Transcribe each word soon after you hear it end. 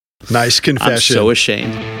Nice confession. I'm so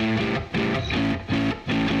ashamed.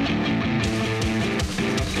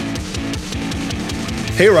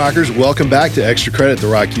 Hey Rockers, welcome back to Extra Credit, the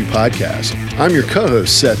Rock U podcast. I'm your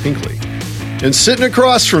co-host, Seth Hinckley. And sitting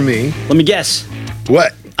across from me... Let me guess.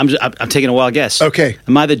 What? I'm taking a wild guess. Okay.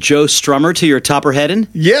 Am I the Joe Strummer to your Topper Headin'?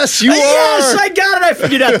 Yes, you are! Yes, I got it! I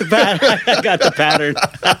figured out the pattern. I got the pattern.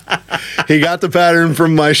 He got the pattern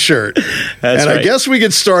from my shirt. That's right. I guess we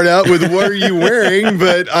could start out with what are you wearing,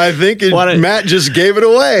 but I think Matt just gave it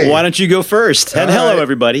away. Why don't you go first? And hello,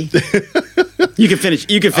 everybody. You can finish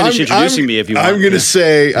introducing me if you want. I'm going to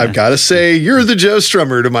say, I've got to say, you're the Joe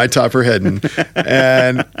Strummer to my Topper Headin'.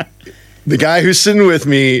 And the guy who's sitting with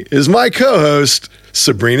me is my co-host,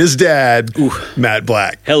 Sabrina's dad, Matt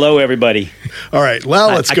Black. Hello, everybody. All right, now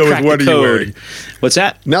let's go with what are you wearing? What's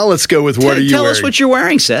that? Now let's go with what are you wearing? Tell us what you're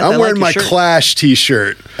wearing, Seth. I'm wearing my Clash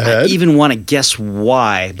t-shirt. I even want to guess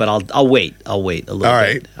why, but I'll wait. I'll wait a little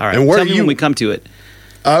bit. All right. And Tell me when we come to it.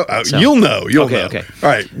 You'll know. You'll know. Okay. All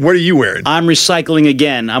right. What are you wearing? I'm recycling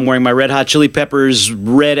again. I'm wearing my Red Hot Chili Peppers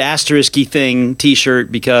red asterisk-y thing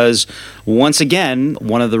t-shirt because once again,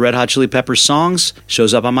 one of the Red Hot Chili Peppers songs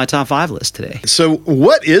shows up on my top 5 list today. So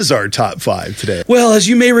what is our top 5 today? Well, as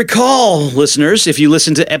you may recall, listeners, if you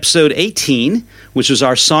listened to episode 18, which was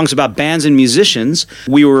our songs about bands and musicians,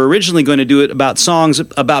 we were originally going to do it about songs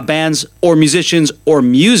about bands or musicians or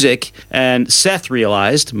music, and Seth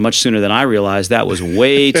realized, much sooner than I realized, that was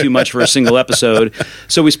way too much for a single episode.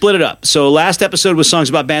 So we split it up. So last episode was songs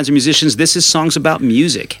about bands and musicians. This is songs about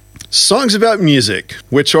music. Songs about music,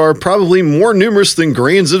 which are probably more numerous than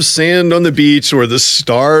grains of sand on the beach or the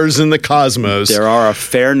stars in the cosmos. There are a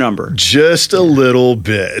fair number. Just a little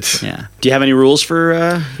bit. Yeah. Do you have any rules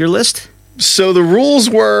for your list? So the rules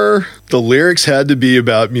were the lyrics had to be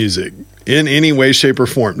about music in any way, shape, or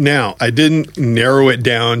form. Now, I didn't narrow it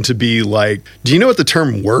down to be like, do you know what the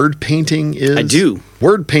term word painting is? I do.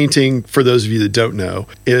 Word painting, for those of you that don't know,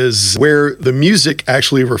 is where the music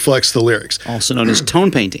actually reflects the lyrics. Also known as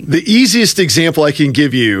tone painting. The easiest example I can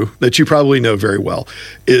give you that you probably know very well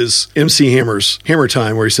is MC Hammer's Hammer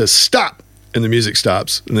Time, where he says, stop, and the music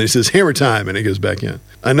stops. And then he says, hammer time, and it goes back in.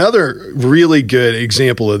 Another really good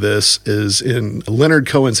example of this is in Leonard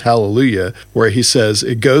Cohen's Hallelujah, where he says,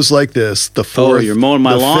 it goes like this, the fourth, you're mowing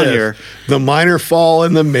my lawn fifth, here. The minor fall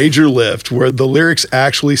and the major lift, where the lyrics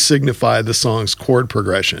actually signify the song's chord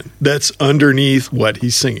progression. That's underneath what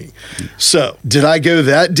he's singing. So, did I go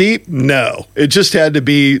that deep? No. It just had to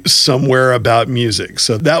be somewhere about music.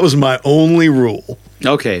 So that was my only rule.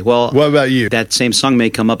 Okay, well... What about you? That same song may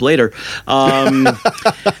come up later. No,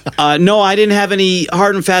 I didn't have any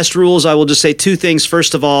hard and fast rules. I will just say 2 things.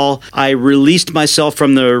 First of all, I released myself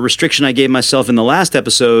from the restriction I gave myself in the last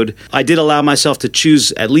episode. I did allow myself to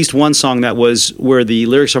choose at least one song that was where the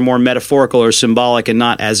lyrics are more metaphorical or symbolic and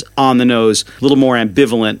not as on the nose, a little more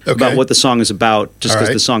ambivalent about what the song is about, just because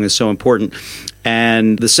the song is so important.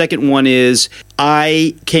 And the second one is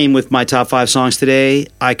I came with my top 5 songs today.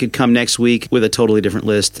 I could come next week with a totally different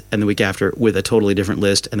list, and the week after with a totally different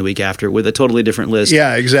list, and the week after with a totally different list.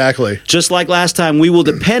 Yeah, exactly. Just like last time, we will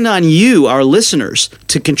depend on you, our listeners,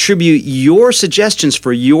 to contribute your suggestions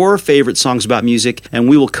for your favorite songs about music, and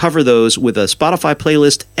we will cover those with a Spotify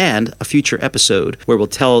playlist and a future episode where we'll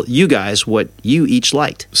tell you guys what you each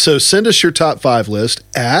liked. So send us your top 5 list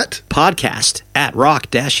at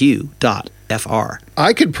podcast@rock-u.fr.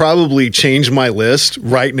 I could probably change my list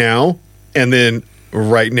right now and then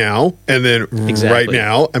right now and then right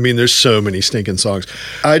now. I mean, there's so many stinking songs.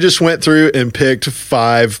 I just went through and picked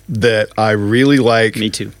 5 that I really like. Me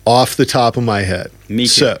too. Off the top of my head. Me too.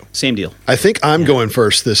 So, same deal. I think I'm going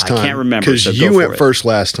first this time. I can't remember, because so you went first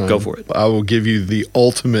last time. Go for it. I will give you the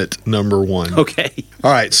ultimate number 1. Okay.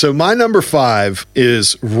 All right, so my number 5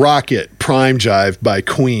 is Rocket Prime Jive by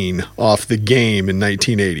Queen off The Game in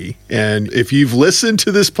 1980. And if you've listened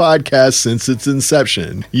to this podcast since its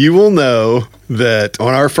inception, you will know that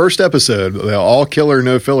on our first episode, the all killer,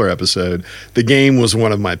 no filler episode, The Game was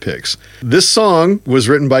one of my picks. This song was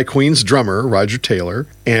written by Queen's drummer, Roger Taylor,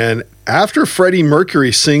 and after Freddie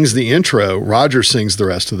Mercury sings the intro, Roger sings the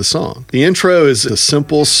rest of the song. The intro is a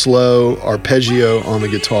simple, slow arpeggio on the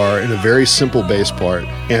guitar and a very simple bass part,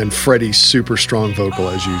 and Freddie's super strong vocal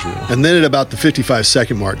as usual. And then at about the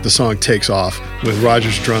 55-second mark, the song takes off with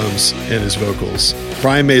Roger's drums and his vocals.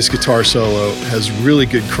 Brian May's guitar solo has really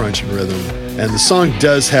good crunch and rhythm, and the song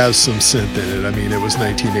does have some synth in it. I mean, it was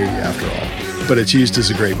 1980 after all. But it's used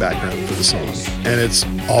as a great background for the song. And it's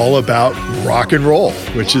all about rock and roll,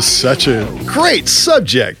 which is such a great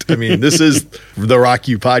subject. I mean, this is the Rock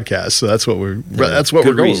U podcast, so that's what we're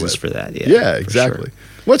going reasons with. for that. Yeah, exactly.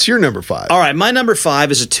 Sure. What's your number 5? All right, my number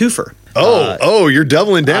 5 is a twofer. Oh, you're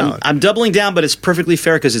doubling down. I'm doubling down, but it's perfectly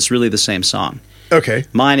fair because it's really the same song. Okay.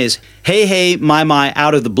 Mine is Hey Hey My My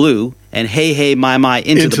Out of the Blue and Hey Hey My My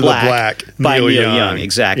Into the Black by Neil Young.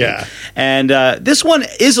 Exactly. Yeah. And this one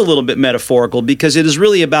is a little bit metaphorical because it is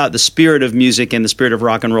really about the spirit of music and the spirit of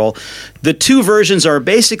rock and roll. The two versions are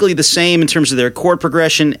basically the same in terms of their chord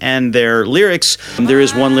progression and their lyrics. There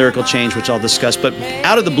is one lyrical change, which I'll discuss, but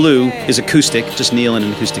Out of the Blue is acoustic, just Neil and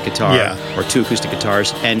an acoustic guitar, or two acoustic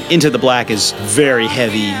guitars, and Into the Black is very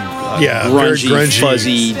heavy, grungy,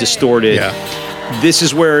 fuzzy, distorted. Yeah. This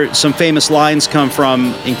is where some famous lines come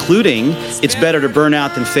from, including, "It's better to burn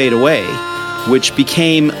out than fade away," which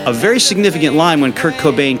became a very significant line when Kurt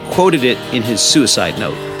Cobain quoted it in his suicide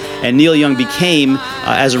note. And Neil Young became,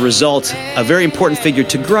 as a result, a very important figure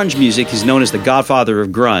to grunge music. He's known as the godfather of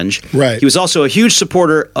grunge. Right. He was also a huge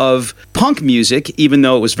supporter of punk music, even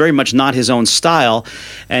though it was very much not his own style.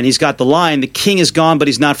 And he's got the line, "The king is gone, but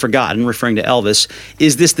he's not forgotten," referring to Elvis.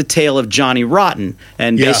 Is this the tale of Johnny Rotten?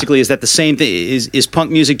 And basically, is that the same thing? Is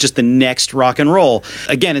punk music just the next rock and roll?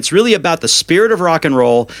 Again, it's really about the spirit of rock and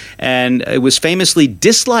roll. And it was famously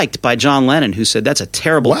disliked by John Lennon, who said, "That's a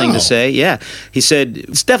terrible thing to say." Yeah. He said,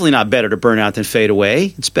 "It's definitely not better to burn out than fade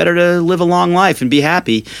away. It's better to live a long life and be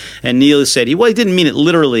happy." And Neil said, he didn't mean it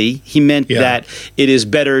literally. He meant that it is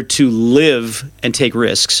better to live and take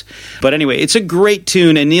risks. But anyway, it's a great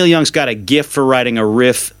tune, and Neil Young's got a gift for writing a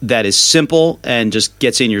riff that is simple and just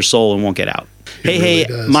gets in your soul and won't get out. Hey, Hey,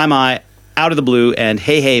 My, My, Out of the Blue, and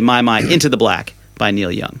Hey, Hey, My, My, Into the Black by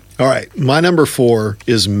Neil Young. All right. My number 4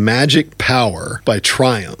 is Magic Power by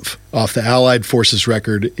Triumph off the Allied Forces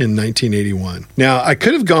record in 1981. Now, I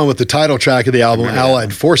could have gone with the title track of the album,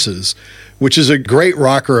 Allied Forces, which is a great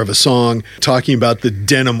rocker of a song talking about the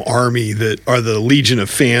denim army that are the legion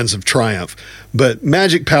of fans of Triumph. But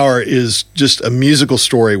Magic Power is just a musical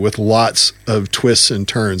story with lots of twists and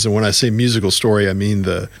turns. And when I say musical story, I mean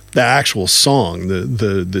the actual song,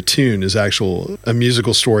 the tune is a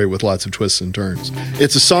musical story with lots of twists and turns.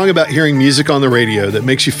 It's a song about hearing music on the radio that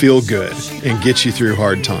makes you feel good and gets you through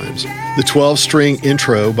hard times. The 12-string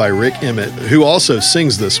intro by Rick Emmett, who also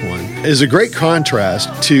sings this one, is a great contrast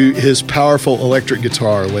to his powerful electric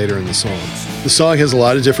guitar later in the song. The song has a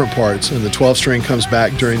lot of different parts, and the 12-string comes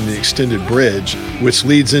back during the extended bridge, which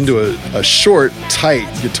leads into a short, tight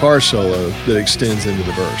guitar solo that extends into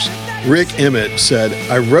the verse. Rick Emmett said,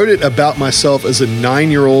 "I wrote it about myself as a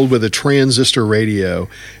 9-year-old with a transistor radio,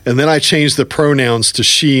 and then I changed the pronouns to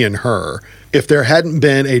she and her. If there hadn't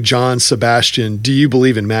been a John Sebastian, Do You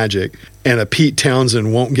Believe in Magic, and a Pete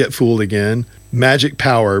Townsend, Won't Get Fooled Again, Magic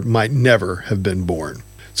Power might never have been born."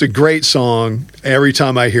 It's a great song. Every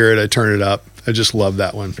time I hear it, I turn it up. I just love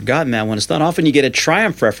that one. Forgotten that one. It's not often you get a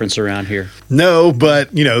Triumph reference around here. No, but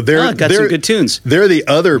they're some good tunes. They're the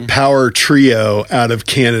other power trio out of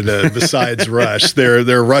Canada besides Rush.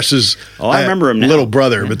 They're Rush's I remember them now. Little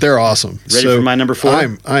brother, but they're awesome. Ready for my number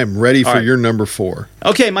 4? I'm ready for your number 4.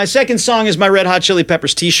 Okay, my second song is my Red Hot Chili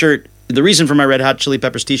Peppers t-shirt. The reason for my Red Hot Chili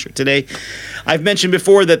Peppers t-shirt today, I've mentioned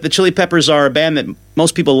before that the Chili Peppers are a band that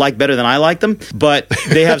most people like better than I like them, but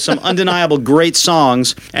they have some undeniable great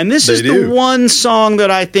songs. And this is the one song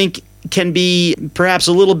that I think can be perhaps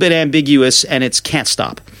a little bit ambiguous, and it's Can't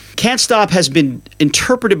Stop. Can't Stop has been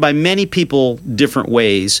interpreted by many people different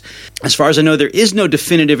ways. As far as I know, there is no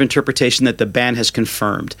definitive interpretation that the band has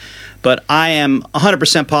confirmed. But I am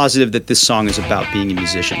 100% positive that this song is about being a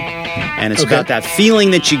musician. And it's about that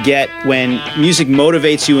feeling that you get when music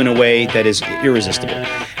motivates you in a way that is irresistible.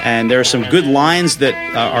 And there are some good lines that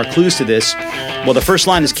are clues to this. Well, the first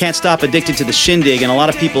line is "Can't stop addicted to the shindig," and a lot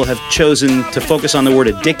of people have chosen to focus on the word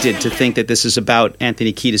addicted to think that this is about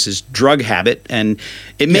Anthony Kiedis' drug habit, and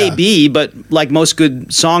it may be, but like most good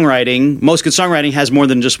songwriting has more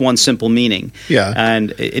than just one simple meaning. Yeah.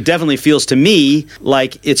 And it definitely feels to me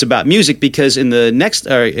like it's about music, because in the next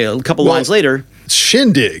a couple lines later,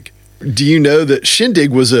 Shindig. Do you know that Shindig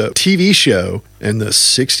was a TV show in the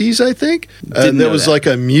 60s, I think? That was like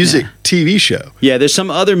a music TV show. Yeah, there's some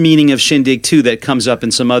other meaning of Shindig, too, that comes up in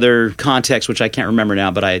some other context, which I can't remember now,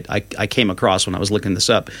 but I came across when I was looking this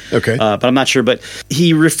up. Okay. But I'm not sure. But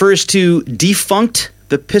he refers to defunct,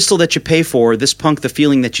 the pistol that you pay for, this punk, the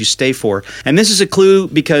feeling that you stay for. And this is a clue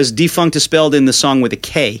because defunct is spelled in the song with a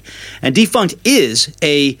K. And defunct is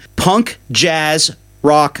a punk, jazz,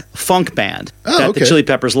 rock, funk band that the Chili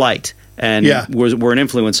Peppers liked and were an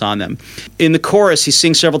influence on them. In the chorus, he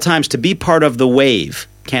sings several times, "To be part of the wave,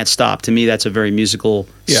 can't stop." To me, that's a very musical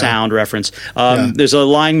sound reference. There's a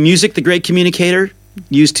line, "Music, the great communicator."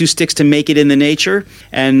 use two sticks to make it in the nature.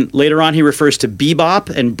 And later on, he refers to bebop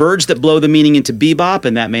and birds that blow the meaning into bebop,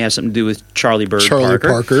 and that may have something to do with Charlie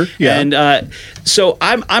Parker. Yeah. And so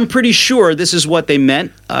I'm pretty sure this is what they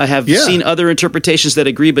meant. I have seen other interpretations that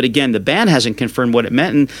agree, but again, the band hasn't confirmed what it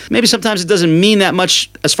meant, and maybe sometimes it doesn't mean that much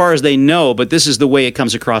as far as they know, but this is the way it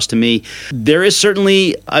comes across to me. There is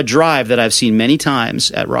certainly a drive that I've seen many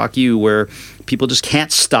times at Rock U where people just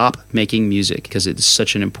can't stop making music because it's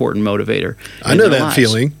such an important motivator. I know that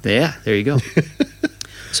feeling. Yeah, there you go.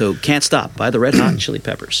 So Can't Stop by the Red Hot Chili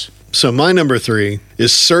Peppers. So my number 3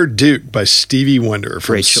 is Sir Duke by Stevie Wonder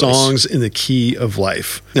from Great choice. Songs in the Key of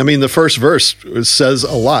Life. I mean, the first verse says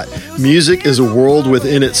a lot. Music is a world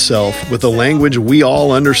within itself with a language we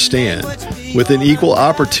all understand, with an equal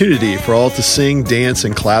opportunity for all to sing, dance,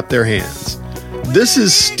 and clap their hands. This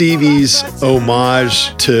is Stevie's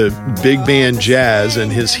homage to big band jazz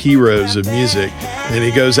and his heroes of music. And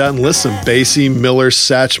he goes out and lists them: Basie, Miller,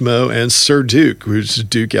 Satchmo, and Sir Duke, which is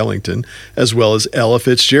Duke Ellington, as well as Ella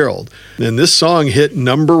Fitzgerald. And this song hit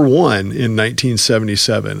number 1 in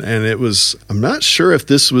 1977. And it was, I'm not sure if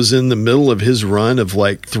this was in the middle of his run of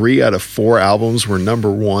like 3 out of 4 albums were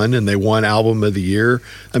number 1 and they won Album of the Year.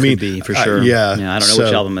 Could be, for sure. Yeah. I don't know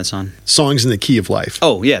which album it's on. Songs in the Key of Life.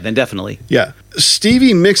 Oh, yeah, then definitely. Yeah.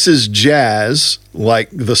 Stevie mixes jazz, like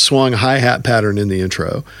the swung hi-hat pattern in the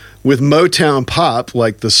intro, with Motown pop,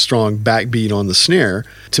 like the strong backbeat on the snare,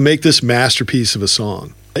 to make this masterpiece of a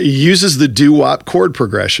song. He uses the doo-wop chord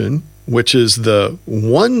progression, which is the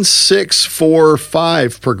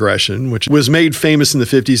 1-6-4-5 progression, which was made famous in the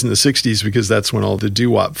 50s and the 60s because that's when all the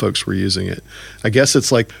doo-wop folks were using it. I guess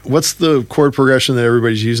it's like, what's the chord progression that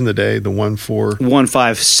everybody's using today? The 1-4...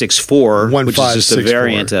 1-5-6-4, which is just a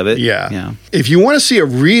variant of it. Yeah. If you want to see a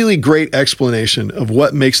really great explanation of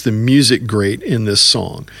what makes the music great in this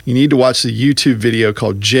song, you need to watch the YouTube video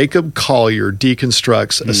called Jacob Collier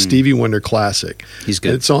Deconstructs a Stevie Wonder Classic. He's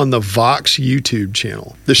good. It's on the Vox YouTube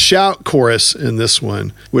channel. The shout chorus in this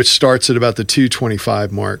one, which starts at about the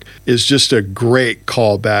 2:25 mark, is just a great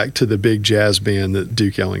callback to the big jazz band that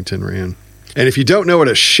Duke Ellington ran. And if you don't know what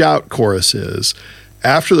a shout chorus is,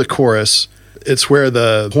 after the chorus, it's where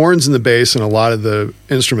the horns and the bass and a lot of the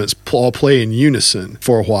instruments all play in unison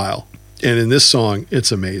for a while. And in this song,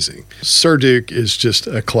 it's amazing. Sir Duke is just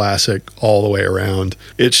a classic all the way around.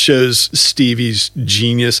 It shows Stevie's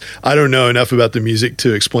genius. I don't know enough about the music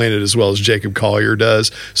to explain it as well as Jacob Collier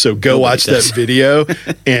does. So go watch that video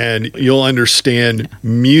and you'll understand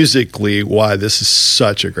musically why this is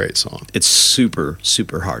such a great song. It's super,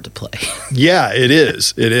 super hard to play. Yeah, it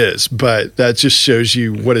is. It is. But that just shows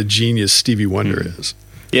you what a genius Stevie Wonder is.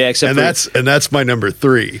 Yeah, except that's my number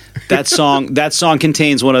 3. That song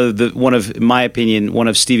contains one of my opinion, one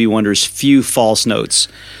of Stevie Wonder's few false notes.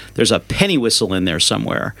 There's a penny whistle in there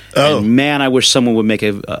somewhere. Oh. And man, I wish someone would make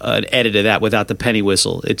an edit of that without the penny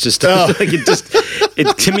whistle. It's just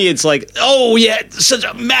to me it's like, oh yeah, such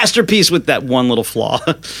a masterpiece with that one little flaw.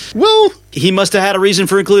 Well, he must have had a reason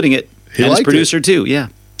for including it. He and his liked producer too, yeah.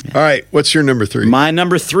 All right, what's your number 3? My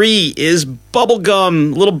number 3 is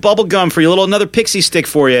bubblegum. Little bubblegum for you. Another pixie stick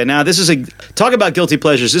for you. Now, this is talk about guilty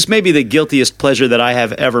pleasures. This may be the guiltiest pleasure that I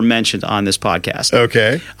have ever mentioned on this podcast.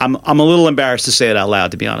 Okay. I'm a little embarrassed to say it out loud,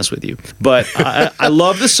 to be honest with you. But I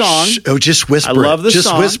love the song. Just whisper it. I love the song.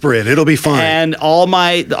 Just whisper it. It'll be fine. And all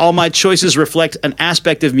my choices reflect an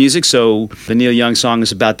aspect of music. So the Neil Young song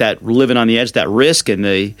is about that living on the edge, that risk, and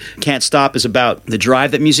the Can't Stop is about the drive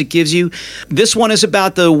that music gives you. This one is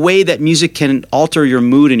about the way that music can alter your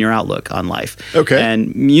mood and your outlook on life. Okay.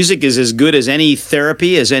 And music is as good as any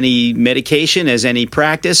therapy, as any medication, as any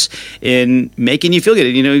practice in making you feel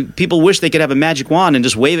good. You know, people wish they could have a magic wand and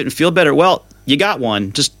just wave it and feel better. Well, you got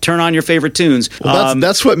one. Just turn on your favorite tunes. Well,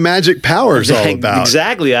 that's what magic power is all about.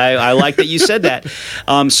 Exactly. I like that you said that.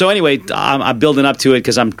 So anyway, I'm building up to it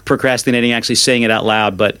because I'm procrastinating actually saying it out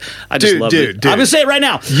loud, but I just love it. I'm going to say it right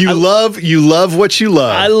now. You love what you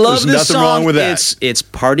love. I love There's this nothing song. wrong with that. It's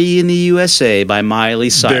Party in the USA by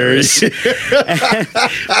Miley Cyrus.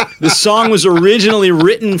 The song was originally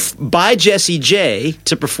written by Jessie J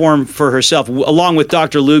to perform for herself, along with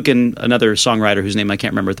Dr. Luke and another songwriter whose name I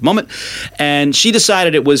can't remember at the moment. And she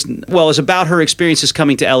decided it was about her experiences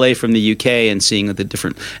coming to LA from the UK and seeing the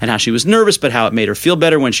different, and how she was nervous, but how it made her feel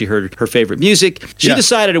better when she heard her favorite music. She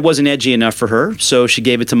decided it wasn't edgy enough for her, so she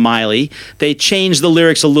gave it to Miley. They changed the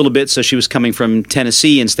lyrics a little bit, so she was coming from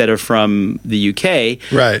Tennessee instead of from the UK.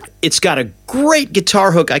 Right. It's got a great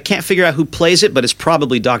guitar hook. I can't figure out who plays it, but it's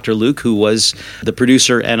probably Dr. Luke, who was the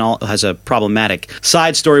producer and has a problematic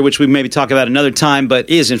side story, which we maybe talk about another time, but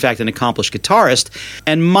is, in fact, an accomplished guitarist.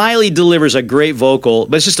 And Miley delivers a great vocal,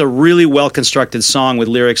 but it's just a really well-constructed song with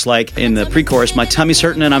lyrics like in the pre-chorus, "My tummy's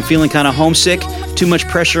hurting and I'm feeling kind of homesick, too much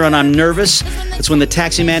pressure and I'm nervous." That's when the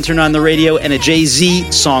Taxi Man turned on the radio and a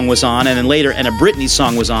Jay-Z song was on, and then later and a Britney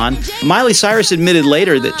song was on. Miley Cyrus admitted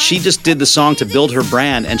later that she just did the song to build her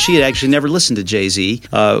brand, and she had actually never listened to Jay-Z.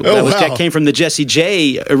 That came from the Jessie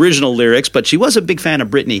J original lyrics, but she was a big fan of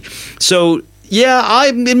Britney. So, yeah, I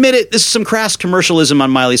admit it. This is some crass commercialism on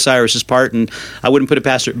Miley Cyrus's part, and I wouldn't put it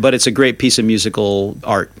past her, but it's a great piece of musical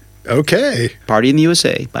art. Okay. Party in the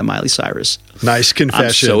USA by Miley Cyrus. Nice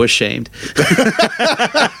confession. I'm so ashamed.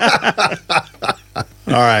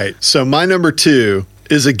 All right. So my number 2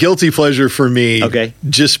 is a guilty pleasure for me. Okay.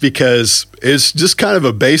 Just because it's just kind of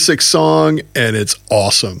a basic song and it's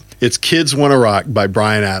awesome. It's Kids Wanna Rock by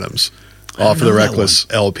Bryan Adams off of the Reckless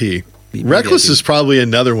LP. Reckless is probably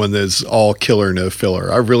another one that's all killer, no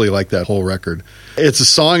filler. I really like that whole record. It's a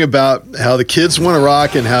song about how the kids want to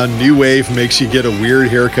rock and how new wave makes you get a weird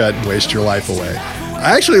haircut and waste your life away.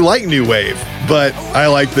 I actually like new wave, but I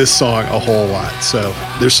like this song a whole lot. So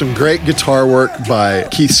there's some great guitar work by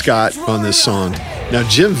Keith Scott on this song. Now,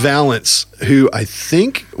 Jim Vallance, who I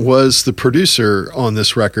think was the producer on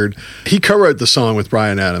this record, he co-wrote the song with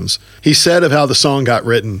Bryan Adams. He said of how the song got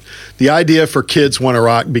written, "The idea for Kids Wanna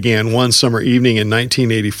Rock began one summer evening in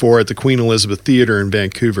 1984 at the Queen Elizabeth Theatre in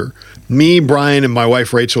Vancouver. Me, Brian, and my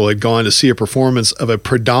wife Rachel had gone to see a performance of a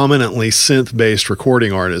predominantly synth-based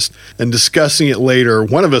recording artist, and discussing it later,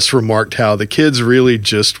 one of us remarked how the kids really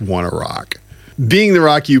just want to rock." Being the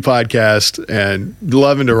Rock You podcast and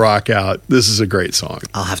loving to rock out, this is a great song.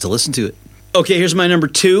 I'll have to listen to it. Okay, here's my number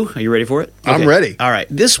 2. Are you ready for it? Okay. I'm ready. All right.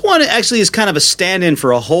 This one actually is kind of a stand-in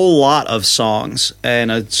for a whole lot of songs.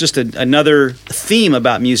 And it's just another theme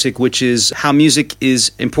about music, which is how music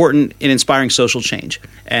is important in inspiring social change.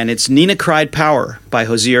 And it's Nina Cried Power by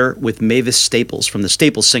Hozier with Mavis Staples from the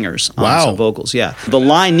Staples Singers on some vocals. Yeah. The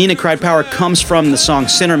line Nina Cried Power comes from the song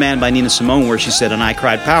Sinner Man by Nina Simone, where she said, "And I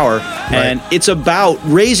cried power." Right. And it's about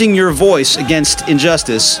raising your voice against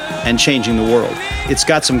injustice and changing the world. It's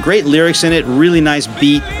got some great lyrics in it, really nice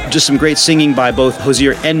beat, just some great singing by both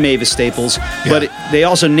Hozier and Mavis Staples. Yeah. But they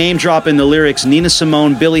also name drop in the lyrics Nina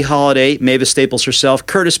Simone, Billie Holiday, Mavis Staples herself,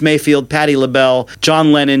 Curtis Mayfield, Patti LaBelle,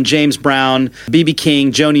 John Lennon, James Brown, B.B.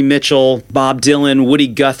 King, Joni Mitchell, Bob Dylan, Woody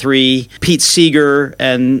Guthrie, Pete Seeger,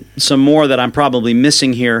 and some more that I'm probably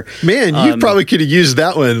missing here. Man, you probably could have used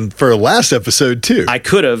that one for last episode too. I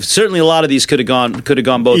could have. Certainly a lot of these could have gone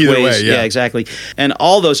both Either ways. way, yeah, exactly. And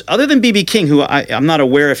all those, other than B.B. King, who I'm not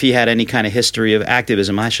aware if he had any kind of history of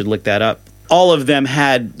activism. I should look that up. All of them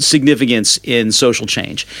had significance in social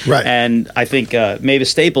change. Right. And I think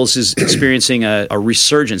Mavis Staples is experiencing a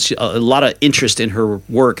resurgence, a lot of interest in her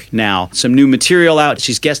work now. Some new material out.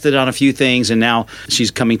 She's guested on a few things, and now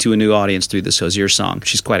she's coming to a new audience through this Hozier song.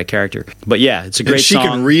 She's quite a character. But yeah, it's a great song. She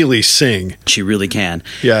can really sing. She really can.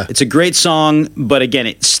 Yeah. It's a great song, but again,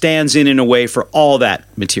 it stands in a way for all that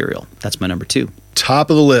material. That's my number 2. Top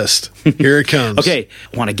of the list. Here it comes. Okay,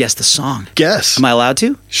 I want to guess the song. Guess. Am I allowed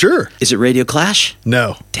to? Sure. Is it Radio Clash?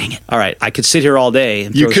 No. Dang it. All right, I could sit here all day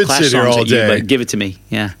and You throw could Clash sit here songs all at you, day. but give it to me.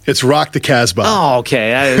 Yeah. It's Rock the Casbah. Oh,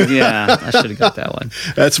 okay. I should have got that one.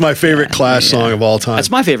 That's my favorite Clash song of all time.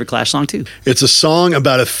 That's my favorite Clash song, too. It's a song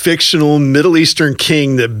about a fictional Middle Eastern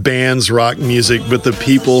king that bans rock music, but the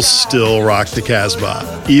people still rock the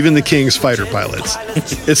Casbah, even the king's fighter pilots.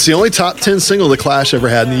 It's the only top 10 single the Clash ever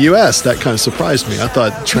had in the U.S. That kind of surprised me. I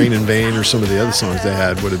thought Train in Vain or some of the other songs they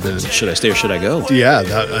had would have been. Should I Stay or Should I Go? Yeah,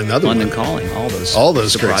 another London one. Calling, all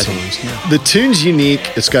those great songs. Yeah. The tune's unique.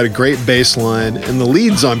 It's got a great bass line, and the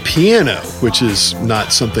lead's on piano, which is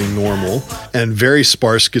not something normal, and very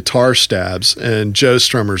sparse guitar stabs, and Joe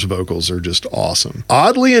Strummer's vocals are just awesome.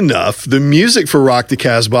 Oddly enough, the music for Rock the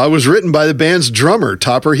Casbah was written by the band's drummer,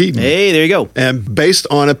 Topper Heaton. Hey, there you go. And based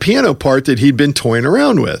on a piano part that he'd been toying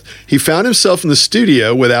around with. He found himself in the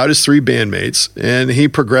studio without his 3 bandmates, and he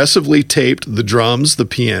progressively taped the drums, the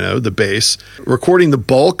piano, the bass, recording the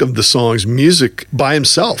bulk of the song's music by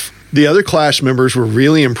himself. The other Clash members were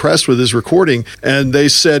really impressed with his recording, and they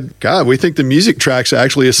said, God, we think the music track's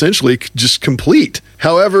actually essentially just complete.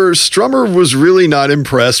 However, Strummer was really not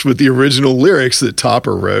impressed with the original lyrics that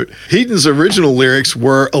Topper wrote. Heaton's original lyrics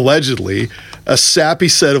were, allegedly, a sappy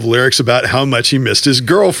set of lyrics about how much he missed his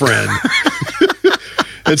girlfriend.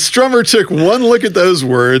 And Strummer took one look at those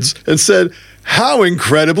words and said, how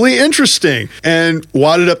incredibly interesting, and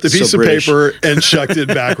wadded up the piece of paper and chucked it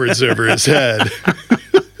backwards over his head.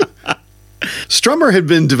 Strummer had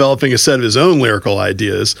been developing a set of his own lyrical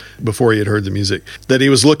ideas before he had heard the music that he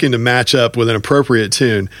was looking to match up with an appropriate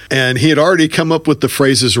tune. And he had already come up with the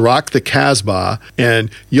phrases rock the Casbah and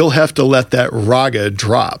you'll have to let that raga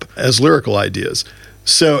drop as lyrical ideas.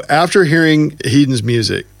 So after hearing Heaton's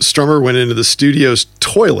music, Strummer went into the studio's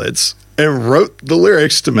toilets and wrote the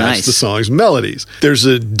lyrics to match the song's melodies. There's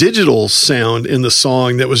a digital sound in the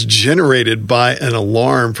song that was generated by an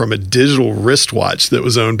alarm from a digital wristwatch that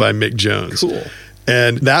was owned by Mick Jones. Cool.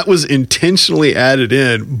 And that was intentionally added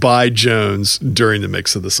in by Jones during the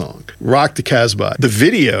mix of the song. Rock the Casbah. The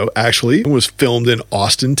video actually was filmed in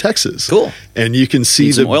Austin, Texas. Cool. And you can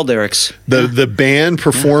see some oil derricks. The band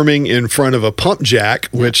performing in front of a pump jack,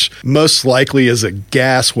 which most likely is a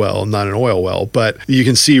gas well, not an oil well. But you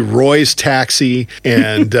can see Roy's taxi.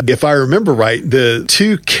 And if I remember right, the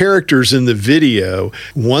two characters in the video,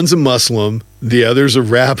 one's a Muslim, the other's a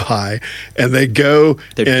rabbi, and they're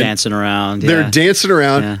dancing around. They're dancing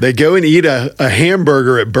around. Yeah. They go and eat a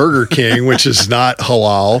hamburger at Burger King, which is not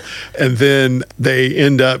halal. And then they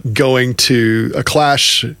end up going to a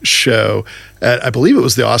Clash show at, I believe it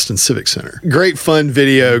was the Austin Civic Center. Great fun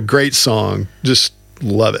video, great song. Just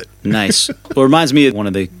love it. Nice. Well, it reminds me of one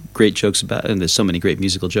of the great jokes about, and there's so many great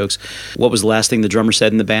musical jokes. What was the last thing the drummer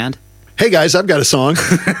said in the band? Hey guys, I've got a song.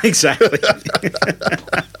 Exactly.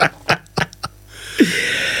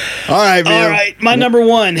 All right, man. All right, my number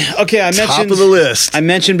one. Okay, I mentioned top of the list. I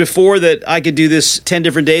mentioned before that I could do this 10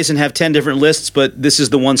 different days and have 10 different lists, but this is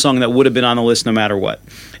the one song that would have been on the list no matter what,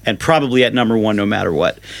 and probably at number one no matter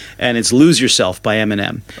what. And it's "Lose Yourself" by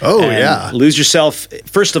Eminem. Oh, and yeah. "Lose Yourself."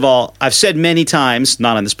 First of all, I've said many times,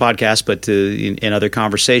 not on this podcast, but in other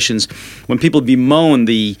conversations, when people bemoan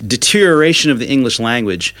the deterioration of the English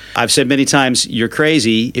language, I've said many times, you're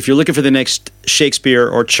crazy. If you're looking for the next Shakespeare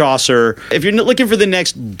or Chaucer, if you're looking for the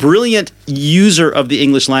next brilliant user of the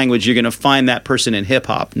English language, you're going to find that person in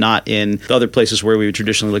hip-hop, not in the other places where we would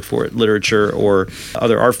traditionally look for it, literature or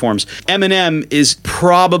other art forms. Eminem is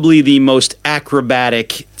probably the most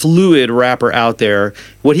acrobatic, fluid rapper out there.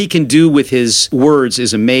 What he can do with his words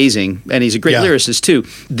is amazing, and he's a great lyricist too.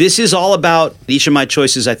 This is all about, each of my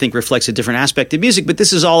choices I think reflects a different aspect of music, but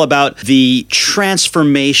this is all about the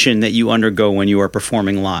transformation that you undergo when you are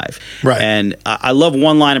performing live. Right. And I love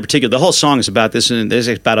one line in particular. The whole song is about this, and there's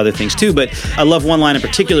about other things too, but I love one line in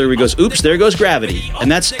particular where he goes, "Oops, there goes gravity."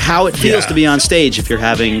 And that's how it feels to be on stage if you're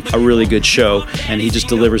having a really good show, and he just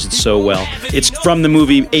delivers it so well. It's from the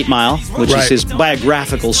movie 8 Mile, which is his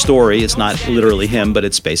biographical story. It's not literally him, but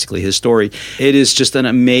it's basically his story. It is just an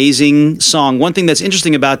amazing song. One thing that's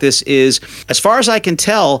interesting about this is, as far as I can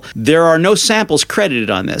tell, there are no samples credited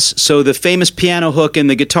on this. So the famous piano hook and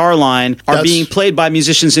the guitar line are being played by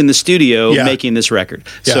musicians in the studio making this record.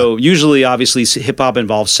 Yeah. So usually, obviously, hip-hop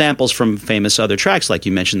involves samples from famous other tracks, like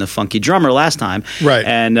you mentioned the Funky Drummer last time. Right.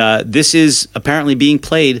 And this is apparently being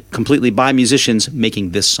played completely by musicians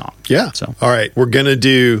making this song. Yeah. So, all right. We're going to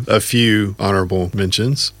do a few honorable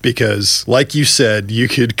mentions because, like you said, you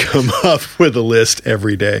could come up with a list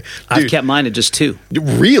every day. Dude, I've kept mine at just 2.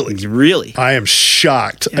 Really? Really? I am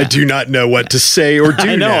shocked. Yeah. I do not know what to say or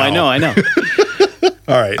do now. I know.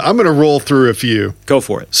 All right, I'm going to roll through a few. Go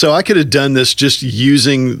for it. So I could have done this just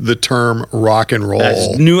using the term rock and roll.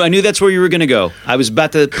 I knew that's where you were going to go. I was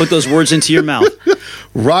about to put those words into your mouth.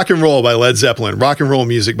 Rock and Roll by Led Zeppelin. Rock and Roll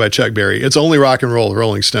Music by Chuck Berry. It's only rock and roll, the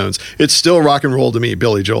Rolling Stones. It's still rock and roll to me,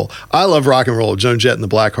 Billy Joel. I Love Rock and Roll, Joan Jett and the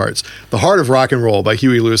Blackhearts. The Heart of Rock and Roll by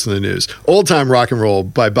Huey Lewis and the News. Old Time Rock and Roll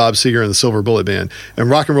by Bob Seger and the Silver Bullet Band. And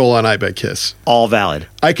Rock and Roll All Night by Kiss. All valid.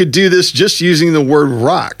 I could do this just using the word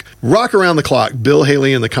rock. Rock Around the Clock, Bill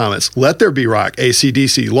Haley and the Comets. Let There Be Rock,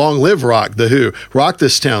 AC/DC. Long Live Rock, The Who. Rock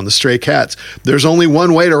This Town, The Stray Cats. There's Only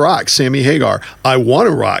One Way to Rock, Sammy Hagar. I Want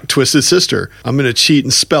to Rock, Twisted Sister. I'm going to cheat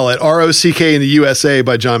and spell it. ROCK in the USA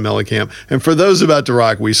by John Mellencamp. And For Those About to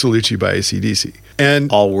Rock, We Salute You by AC/DC.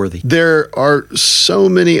 And all worthy. There are so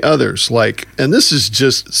many others, and this is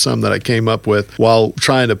just some that I came up with while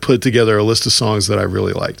trying to put together a list of songs that I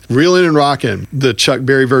really liked. Reelin' and Rockin', the Chuck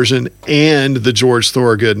Berry version, and the George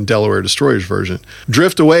Thorogood and Delaware Destroyers version.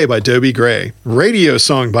 Drift Away by Dobie Gray. Radio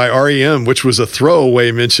Song by REM, which was a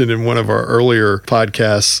throwaway mention in one of our earlier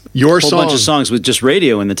podcasts. Your Song. A whole bunch of songs with just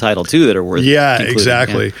radio in the title, too, that are worth including.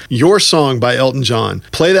 Exactly. Yeah. Your Song by Elton John.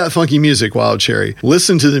 Play That Funky Music, Wild Cherry.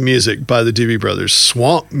 Listen to the Music by the Doobie Brothers.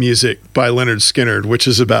 Swamp Music by Leonard Skinner, which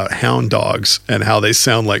is about hound dogs and how they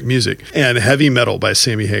sound like music. And Heavy Metal by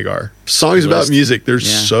Sammy Hagar. songs about list. music. There's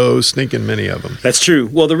Yeah. so stinking many of them. That's true.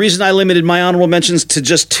 Well, the reason I limited my honorable mentions to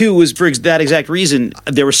just 2 was for that exact reason.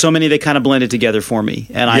 There were so many that kind of blended together for me.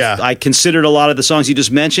 And I considered a lot of the songs you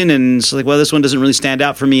just mentioned, and it's like, well, this one doesn't really stand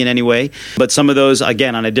out for me in any way. But some of those,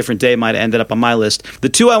 again, on a different day might have ended up on my list. The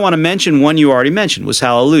 2 I want to mention, one you already mentioned, was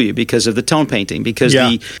Hallelujah, because of the tone painting, because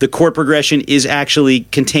the chord progression is actually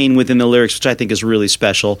contained within the lyrics, which I think is really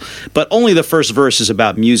special. But only the first verse is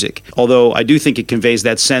about music, although I do think it conveys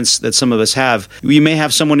that sense that some of us have. You may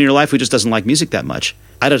have someone in your life who just doesn't like music that much.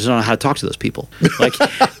 I don't know how to talk to those people. Like,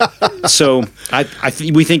 so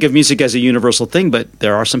we think of music as a universal thing, but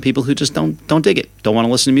there are some people who just don't dig it, don't want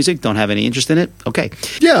to listen to music, don't have any interest in it. Okay,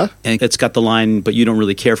 Yeah. and it's got the line, "But you don't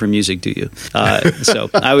really care for music, do you?"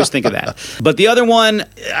 So I always think of that. But the other one,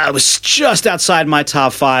 I was just outside my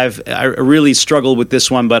top 5. I really struggled with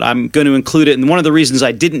this one, but I'm going to include it. And one of the reasons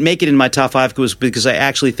I didn't make it in my top 5 was because I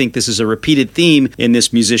actually think this is a repeated theme in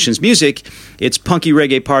this musician's music. It's "Punky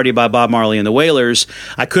Reggae Party" by Bob Marley and the Wailers.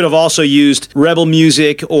 I could have also used Rebel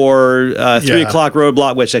Music or 3 O'Clock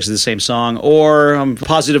Roadblock, which is actually the same song, or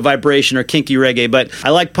Positive Vibration or Kinky Reggae. But I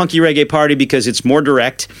like "Punky Reggae Party" because it's more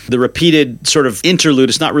direct. The repeated sort of interlude,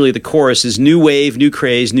 it's not really the chorus, is new wave, new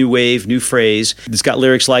craze, new wave, new phrase. It's got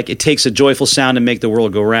lyrics like, "It takes a joyful sound to make the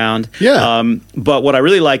world go round." Yeah. But what I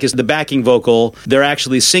really like is the backing vocal. They're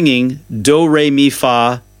actually singing do, re, mi,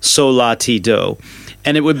 fa, sol, la, ti, do.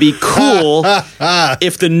 And it would be cool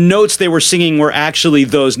if the notes they were singing were actually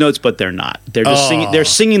those notes, but they're not. They're just singing. They're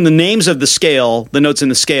singing the names of the scale, the notes in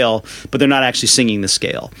the scale, but they're not actually singing the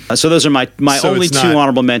scale. So those are my So only it's 2 not-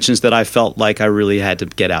 honorable mentions that I felt like I really had to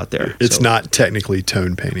get out there. It's So- not technically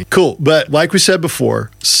tone painting. Cool. But like we said before,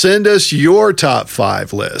 send us your top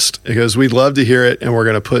 5 list because we'd love to hear it. And we're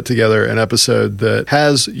going to put together an episode that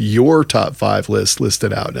has your top 5 list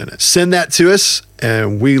listed out in it. Send that to us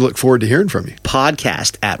and we look forward to hearing from you.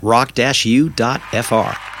 podcast at rock-u.fr.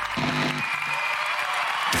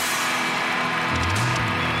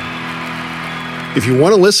 If you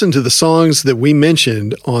want to listen to the songs that we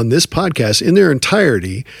mentioned on this podcast in their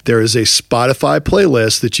entirety, there is a Spotify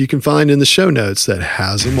playlist that you can find in the show notes that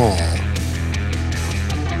has them all.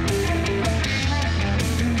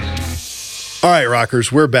 All right,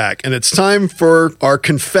 rockers, we're back, and it's time for our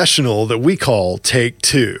confessional that we call Take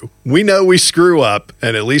 2. We know we screw up,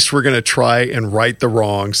 and at least we're going to try and right the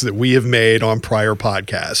wrongs that we have made on prior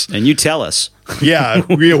podcasts. And you tell us. Yeah,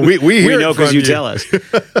 we hear We know it from because you tell us.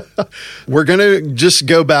 We're going to just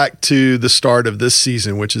go back to the start of this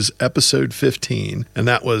season, which is episode 15, and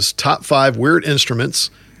that was top 5 weird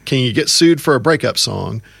instruments. Can you get sued for a breakup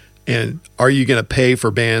song? And are you going to pay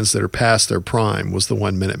for bands that are past their prime was the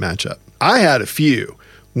 1 minute matchup. I had a few.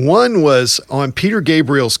 One was on Peter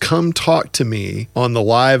Gabriel's Come Talk to Me on the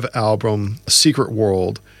live album Secret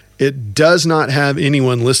World. It does not have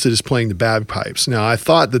anyone listed as playing the bagpipes. Now, I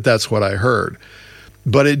thought that that's what I heard.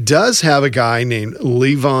 But it does have a guy named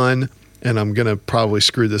Levon, and I'm going to probably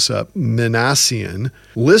screw this up, Minassian,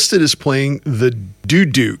 listed as playing the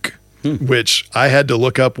duduk, which I had to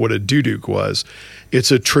look up what a duduk was. It's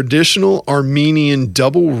a traditional Armenian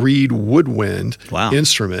double reed woodwind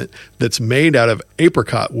instrument that's made out of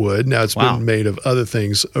apricot wood. Now, it's been made of other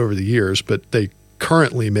things over the years, but they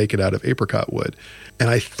currently make it out of apricot wood. And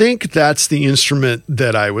I think that's the instrument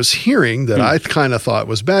that I was hearing that I kind of thought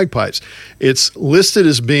was bagpipes. It's listed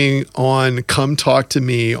as being on Come Talk to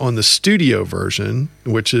Me on the studio version,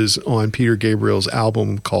 which is on Peter Gabriel's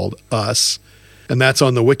album called Us. And that's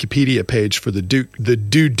on the Wikipedia page for the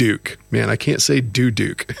duduk. Man, I can't say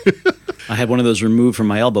duduk. I had one of those removed from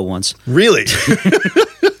my elbow once. Really?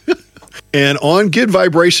 And on Good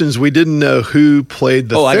Vibrations, we didn't know who played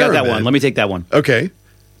the theremin. I got that one. Let me take that one. Okay.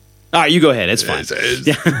 All right, you go ahead. It's fine.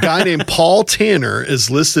 A guy named Paul Tanner is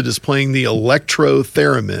listed as playing the electro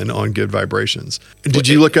theremin on Good Vibrations. Did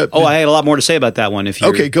you look up? I had a lot more to say about that one.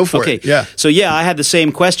 Okay, go for it. Yeah. So I had the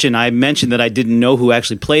same question. I mentioned that I didn't know who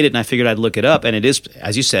actually played it, and I figured I'd look it up. And it is,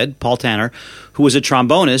 as you said, Paul Tanner, who was a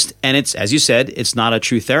trombonist. And it's, as you said, it's not a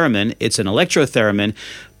true theremin. It's an electro theremin.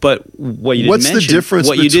 But what you didn't mention, the difference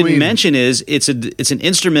you didn't mention is it's an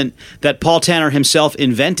instrument that Paul Tanner himself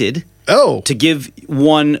invented. To give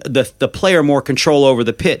the player more control over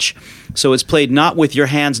the pitch. So it's played not with your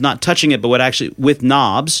hands not touching it, but with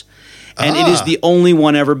knobs. And it is the only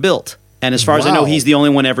one ever built. And as far as I know, Wow. he's the only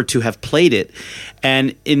one ever to have played it.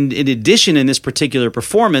 And in addition, in this particular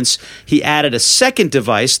performance, he added a second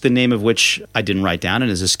device, the name of which I didn't write down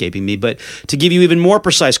and is escaping me, but to give you even more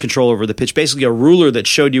precise control over the pitch, basically a ruler that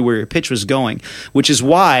showed you where your pitch was going, which is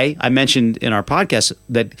why I mentioned in our podcast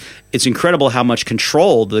that it's incredible how much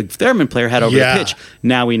control the theremin player had over Yeah. the pitch.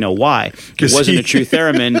 Now we know why. It 'Cause wasn't he- a true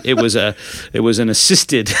theremin. It was an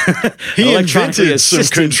assisted, He electronically invented some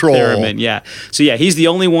assisted control. theremin. Yeah. So yeah, he's the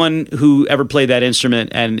only one who ever played that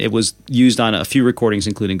instrument, and it was used on a few recordings,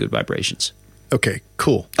 including Good Vibrations. Okay,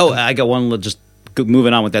 cool. Oh, I got one. Just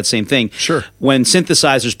moving on with that same thing. Sure. When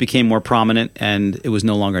synthesizers became more prominent and it was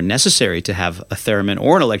no longer necessary to have a theremin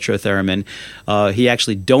or an electro-theremin, he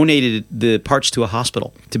actually donated the parts to a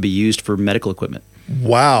hospital to be used for medical equipment.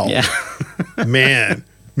 Wow. Yeah. Man,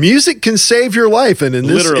 music can save your life, and in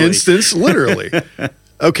this Literally. instance, literally.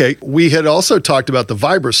 Okay, we had also talked about the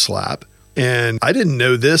Vibra-Slap, and I didn't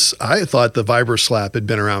know this. I thought the Vibra-Slap had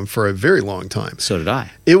been around for a very long time. So did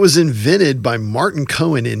I. It was invented by Martin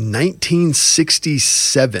Cohen in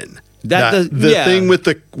 1967. The yeah. thing with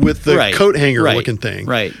the Right, coat hanger right, looking thing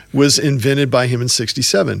right. was invented by him in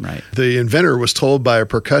 67. Right. The inventor was told by a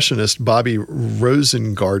percussionist, Bobby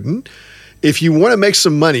Rosengarten, if you want to make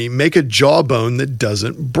some money, make a jawbone that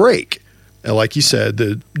doesn't break. And like you said,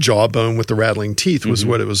 the jawbone with the rattling teeth was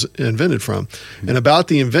what it was invented from. And about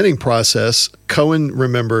the inventing process, Cohen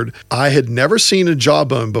remembered, I had never seen a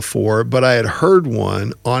jawbone before, but I had heard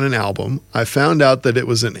one on an album. I found out that it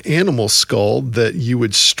was an animal skull that you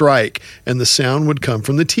would strike and the sound would come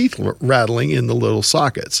from the teeth rattling in the little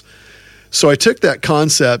sockets. So I took that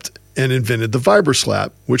concept and invented the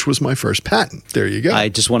Vibra-Slap, which was my first patent. There you go. I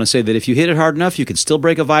just want to say that if you hit it hard enough, you can still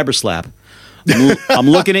break a Vibra-Slap. I'm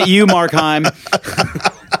looking at you, Markheim. In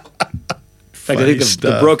fact, I think the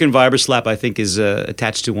stuff. broken Vibra-Slap, I think, is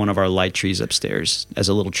attached to one of our light trees upstairs as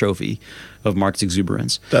a little trophy of Mark's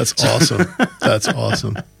exuberance. That's awesome. That's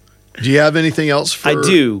awesome. Do you have anything else for I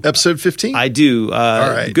do. episode 15? I do.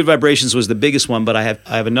 All right. Good Vibrations was the biggest one, but I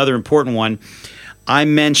have another important one. I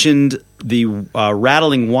mentioned the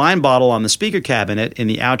rattling wine bottle on the speaker cabinet in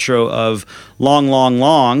the outro of "Long, Long,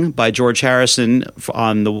 Long" by George Harrison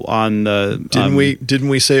on the. Didn't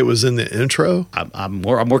we say it was in the intro? I'm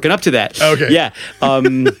working up to that. Okay. Yeah.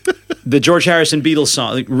 The George Harrison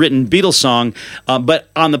written Beatles song. But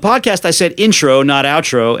on the podcast, I said intro, not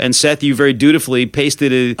outro. And Seth, you very dutifully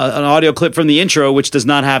pasted an audio clip from the intro, which does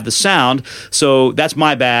not have the sound. So that's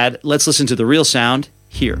my bad. Let's listen to the real sound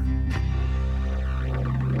here.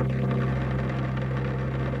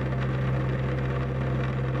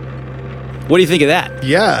 What do you think of that?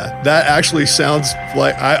 Yeah, that actually sounds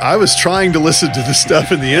like I was trying to listen to the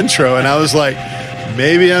stuff in the intro, and I was like,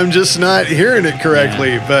 maybe I'm just not hearing it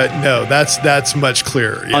correctly. But no, that's much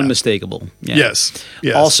clearer. Yeah. Unmistakable. Yeah. Yes.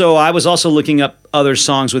 Also, I was also looking up other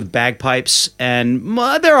songs with bagpipes, and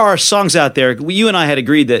there are songs out there. You and I had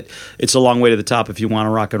agreed that "It's a Long Way to the Top If You Want to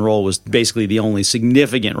Rock and Roll" was basically the only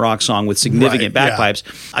significant rock song with significant Right, yeah. bagpipes.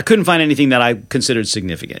 I couldn't find anything that I considered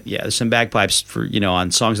significant. Yeah, there's some bagpipes for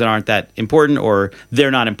on songs that aren't that important, or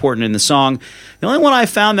they're not important in the song. The only one I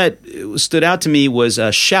found that stood out to me was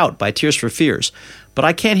 "Shout" by Tears for Fears. But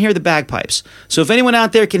I can't hear the bagpipes. So if anyone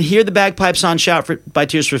out there can hear the bagpipes on "Shout" by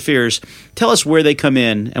Tears for Fears, tell us where they come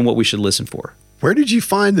in and what we should listen for. Where did you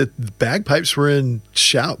find that the bagpipes were in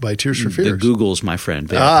 "Shout" by Tears for Fears? The Googles, my friend.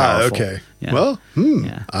 They are powerful. Okay. Yeah. Well,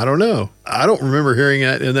 Yeah. I don't know. I don't remember hearing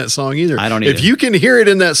it in that song either. I don't If either. you can hear it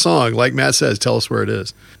in that song, like Matt says, tell us where it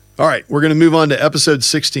is. All right, we're going to move on to episode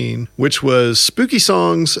 16, which was spooky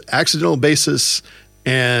songs, accidental basis,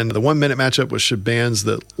 and the 1 minute matchup with bands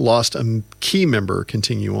that lost a key member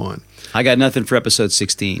continue on. I got nothing for episode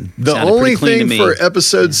 16. The Sounded only pretty clean to thing me. for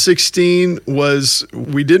episode 16 was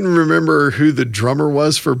we didn't remember who the drummer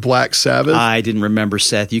was for Black Sabbath. I didn't remember,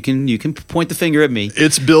 Seth. You can point the finger at me.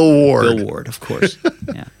 It's Bill Ward. Bill Ward, of course.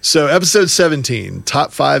 Yeah. So, episode 17,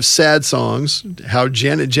 top 5 sad songs, how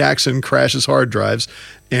Janet Jackson crashes hard drives,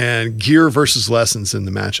 and Gear versus Lessons in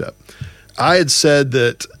the matchup. I had said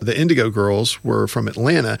that the Indigo Girls were from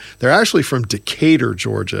Atlanta. They're actually from Decatur,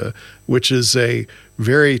 Georgia, which is a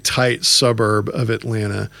very tight suburb of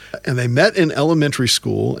Atlanta. And they met in elementary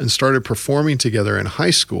school and started performing together in high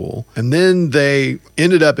school. And then they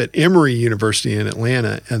ended up at Emory University in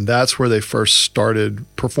Atlanta, and that's where they first started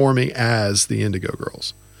performing as the Indigo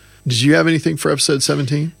Girls. Did you have anything for episode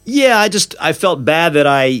 17? Yeah, I felt bad that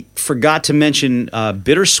I forgot to mention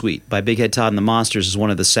Bittersweet by Big Head Todd and the Monsters is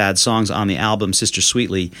one of the sad songs on the album Sister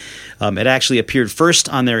Sweetly. It actually appeared first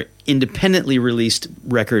on their independently released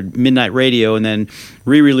record Midnight Radio, and then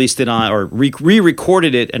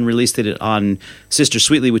re-recorded it and released it on Sister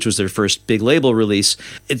Sweetly, which was their first big label release.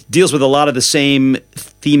 It deals with a lot of the same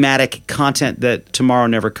thematic content that Tomorrow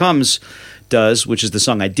Never Comes does, which is the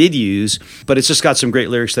song I did use, but it's just got some great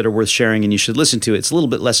lyrics that are worth sharing and you should listen to it. It's a little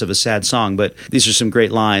bit less of a sad song, but these are some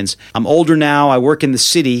great lines. I'm older now, I work in the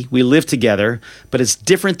city, we live together, but it's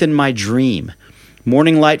different than my dream.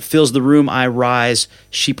 Morning light fills the room, I rise,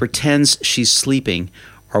 she pretends she's sleeping.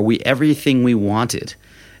 Are we everything we wanted?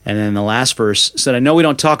 And then the last verse said, I know we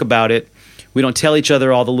don't talk about it, we don't tell each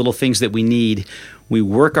other all the little things that we need. We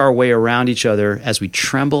work our way around each other as we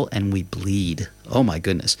tremble and we bleed. Oh my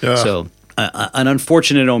goodness. So an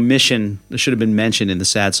unfortunate omission that should have been mentioned in the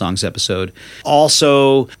Sad Songs episode.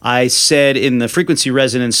 Also, I said in the frequency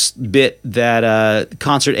resonance bit that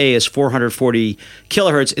concert A is 440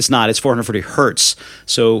 kilohertz. It's not. It's 440 hertz.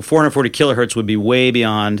 So 440 kilohertz would be way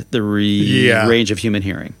beyond the range of human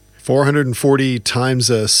hearing. 440 times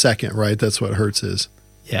a second, right? That's what hertz is.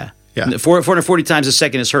 Yeah. Yeah. 440 times a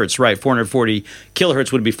second is hertz, right? 440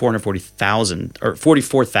 kilohertz would be 440,000 or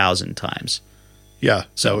 44,000 times. Yeah,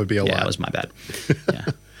 so that would be a lot. Yeah, that was my bad. Yeah.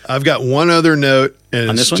 I've got one other note,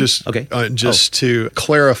 and on it's this one? just to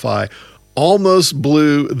clarify. Almost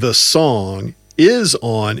Blue, the song, is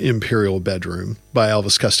on Imperial Bedroom by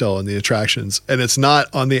Elvis Costello and the Attractions, and it's not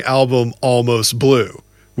on the album Almost Blue,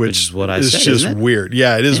 which is what I is said, just isn't it? weird.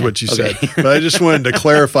 Yeah, it is what you said. But I just wanted to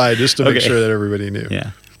clarify just to make sure that everybody knew.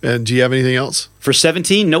 Yeah. And do you have anything else? For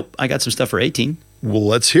 17, nope. I got some stuff for 18. Well,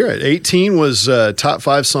 let's hear it. 18 was top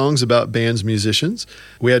 5 songs about bands, musicians.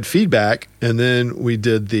 We had feedback, and then we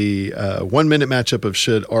did the 1-minute matchup of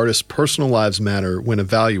should artists' personal lives matter when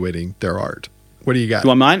evaluating their art. What do you got? You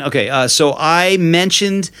want mine? Okay. So I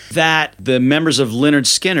mentioned that the members of Lynyrd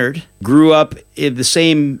Skynyrd grew up in the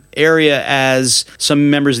same area as some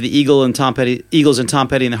members of the Eagles and Tom Petty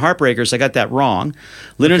and the Heartbreakers. I got that wrong.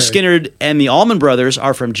 Lynyrd Skynyrd and the Allman Brothers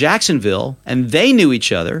are from Jacksonville, and they knew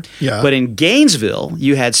each other. Yeah. But in Gainesville,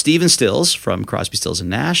 you had Stephen Stills from Crosby, Stills and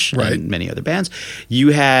Nash and many other bands. You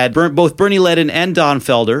had both Bernie Leadon and Don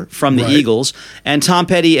Felder from the Eagles, and Tom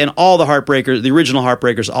Petty and all the Heartbreakers, the original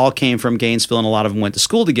Heartbreakers, all came from Gainesville, and a lot of them went to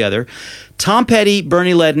school together. Tom Petty,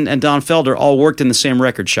 Bernie Leadon, and Don Felder all worked in the same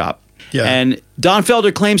record shop. Yeah. And Don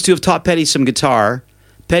Felder claims to have taught Petty some guitar.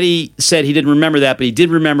 Petty said he didn't remember that, but he did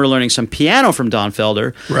remember learning some piano from Don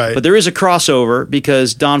Felder. Right. But there is a crossover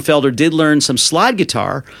because Don Felder did learn some slide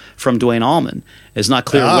guitar from Duane Allman. It's not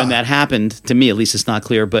clear when that happened. To me, at least, it's not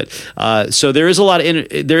clear. But so there is a lot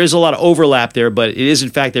of overlap there. But it is, in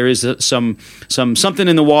fact, there is something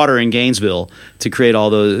in the water in Gainesville to create all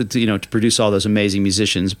those, to produce all those amazing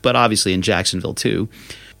musicians. But obviously in Jacksonville too.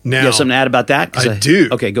 Now, you have something to add about that? I do.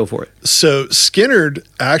 Okay, go for it. So Skynyrd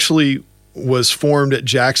actually was formed at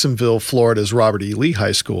Jacksonville, Florida's Robert E. Lee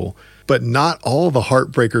High School, but not all the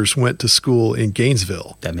Heartbreakers went to school in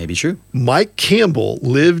Gainesville. That may be true. Mike Campbell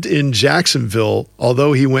lived in Jacksonville,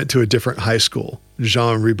 although he went to a different high school,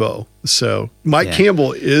 Jean Ribaud. So Mike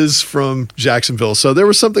Campbell is from Jacksonville. So there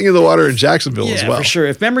was something in the water in Jacksonville as well. Yeah, for sure.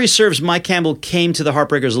 If memory serves, Mike Campbell came to the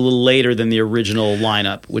Heartbreakers a little later than the original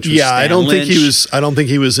lineup, which was Stan I don't Lynch. think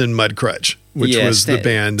he was in Mudcrutch, which was the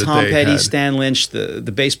band that Tom they Petty, had. Stan Lynch, the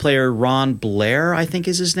bass player Ron Blair, I think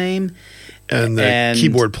is his name. And the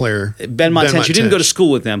keyboard player Ben Montench, who didn't go to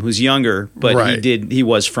school with them, who's younger, but he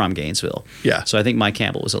was from Gainesville. Yeah. So I think Mike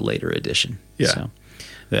Campbell was a later addition. Yeah. So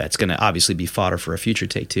that's going to obviously be fodder for a future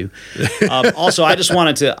take too. Also,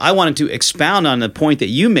 I wanted to expound on the point that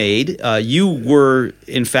you made.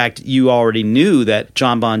 You already knew that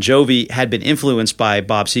John Bon Jovi had been influenced by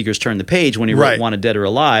Bob Seger's "Turn the Page" when he wrote "Wanted Dead or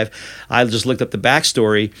Alive." I just looked up the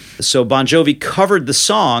backstory. So Bon Jovi covered the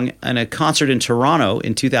song in a concert in Toronto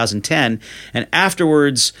in 2010, and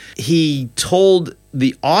afterwards he told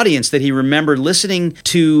the audience that he remembered listening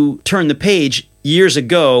to "Turn the Page" years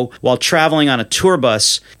ago while traveling on a tour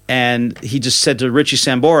bus, and he just said to Richie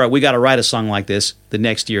Sambora, "We got to write a song like this." The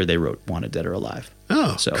next year they wrote "Wanted Dead or Alive."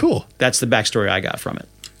 Oh, so cool. That's the backstory I got from it.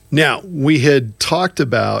 Now, we had talked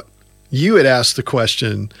about, you had asked the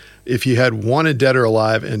question, if you had Wanted Dead or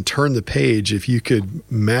Alive and Turn the Page, if you could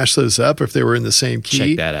mash those up if they were in the same key.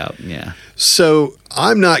 Check that out, yeah. So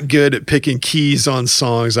I'm not good at picking keys on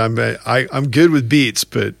songs. I'm good with beats,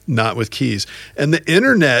 but not with keys. And the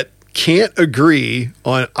internet can't agree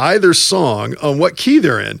on either song on what key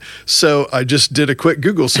they're in. So I just did a quick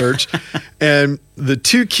Google search, and the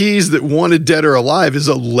two keys that Wanted Dead or Alive is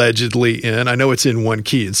allegedly in. I know it's in one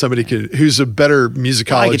key, and somebody who's a better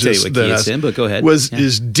musicologist I can tell you what than key us it's in, but go ahead.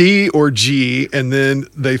 is D or G, and then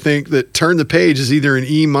they think that Turn the Page is either in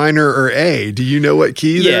E minor or A. Do you know what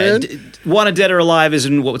key they're in? Wanted Dead or Alive is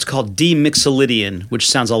in what's called D Mixolydian, which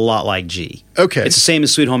sounds a lot like G. Okay. It's the same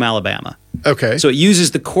as Sweet Home Alabama. Okay. So it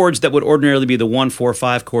uses the chords that would ordinarily be the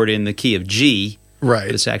 1-4-5 chord in the key of G. Right.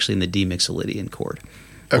 But it's actually in the D Mixolydian chord.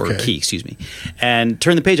 Or Okay. key, excuse me. And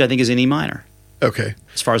Turn the Page, I think, is in E minor. Okay.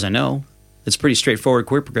 As far as I know. It's pretty straightforward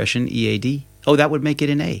chord progression, E, A, D. Oh, that would make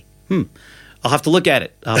it in A. I'll have to look at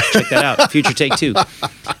it. I'll have to check that out. Future take 2.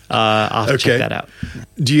 I'll have to check that out.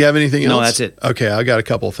 Do you have anything else? No, that's it. Okay, I got a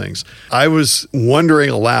couple of things. I was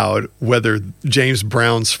wondering aloud whether James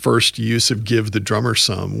Brown's first use of Give the Drummer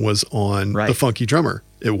Some was on The Funky Drummer.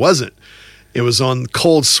 It wasn't. It was on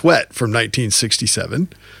Cold Sweat from 1967.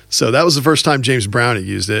 So that was the first time James Brown had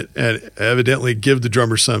used it. And evidently, Give the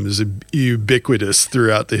Drummer Some is ubiquitous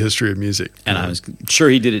throughout the history of music. And I was sure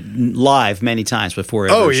he did it live many times before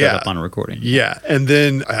it ever showed up on a recording. Yeah. And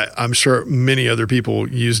then I'm sure many other people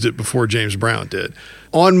used it before James Brown did.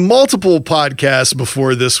 On multiple podcasts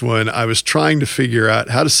before this one, I was trying to figure out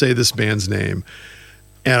how to say this band's name.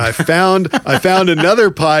 And I found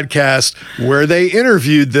another podcast where they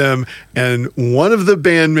interviewed them, and one of the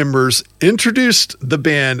band members introduced the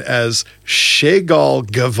band as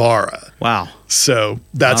Shegal Guevara. Wow. So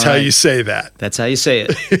that's how you say that. That's how you say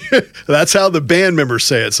it. That's how the band members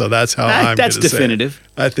say it, so that's how I'm going to say it. That's definitive.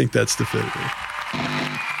 I think that's definitive.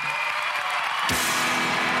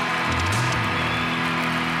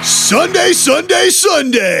 Sunday, Sunday,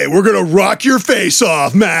 Sunday. We're going to rock your face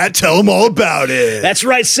off, Matt. Tell them all about it. That's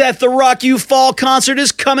right, Seth. The Rock You Fall concert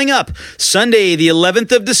is coming up Sunday, the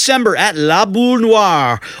 11th of December at La Boule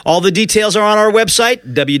Noire. All the details are on our website,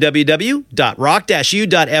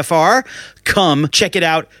 www.rock-u.fr. Come, check it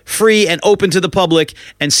out, free and open to the public,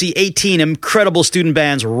 and see 18 incredible student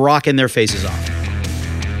bands rocking their faces off.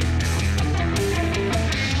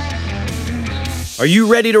 Are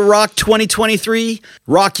you ready to rock 2023?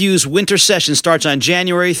 Rock U's winter session starts on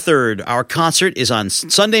January 3rd. Our concert is on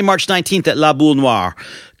Sunday, March 19th at La Boule Noire.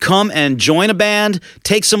 Come and join a band,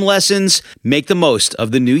 take some lessons, make the most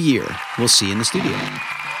of the new year. We'll see you in the studio.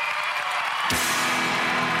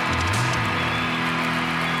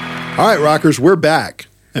 All right, rockers, we're back.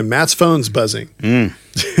 And Matt's phone's buzzing.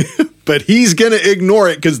 But he's going to ignore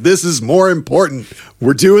it because this is more important.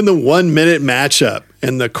 We're doing the 1 minute matchup.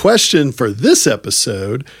 And the question for this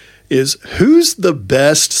episode is, who's the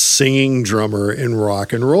best singing drummer in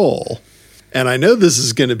rock and roll? And I know this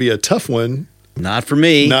is going to be a tough one. Not for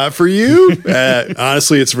me. Not for you?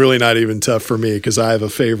 Honestly, it's really not even tough for me because I have a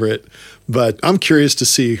favorite. But I'm curious to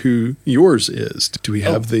see who yours is. Do we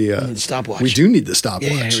have the stopwatch? We do need the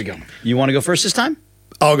stopwatch. Yeah, here we go. You want to go first this time?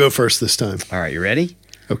 I'll go first this time. All right, you ready?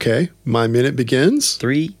 Okay, my minute begins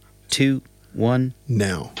 3, 2, 1.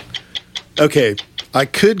 now. Okay, I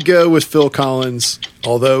could go with Phil Collins,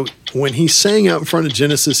 although when he sang out in front of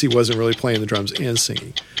Genesis, he wasn't really playing the drums and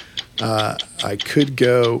singing. I could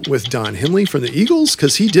go with Don Henley from the Eagles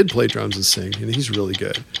because he did play drums and sing, and he's really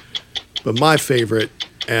good. But my favorite,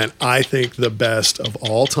 and I think the best of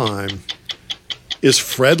all time, is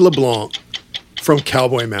Fred LeBlanc from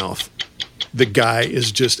Cowboy Mouth. The guy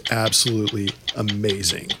is just absolutely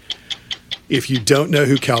amazing. If you don't know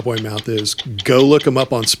who Cowboy Mouth is, go look them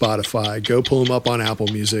up on Spotify, go pull them up on Apple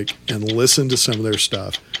Music, and listen to some of their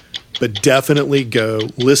stuff. But definitely go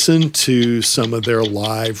listen to some of their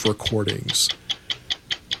live recordings.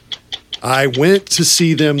 I went to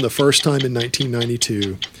see them the first time in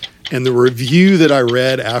 1992, and the review that I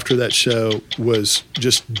read after that show was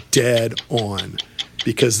just dead on,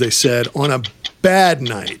 because they said on a bad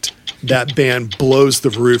night, that band blows the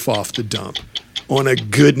roof off the dump. On a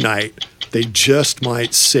good night, they just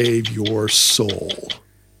might save your soul.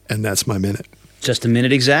 And that's my minute. Just a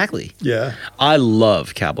minute exactly. Yeah. I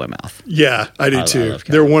love Cowboy Mouth. Yeah, I do too.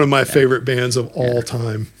 They're one of my favorite bands of all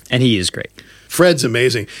time. And he is great. Fred's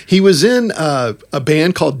amazing. He was in a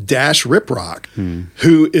band called Dash Rip Rock,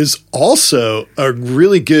 who is also a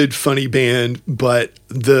really good, funny band, but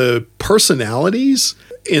the personalities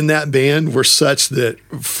in that band were such that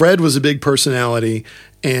Fred was a big personality,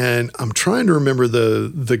 and I'm trying to remember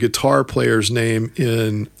the guitar player's name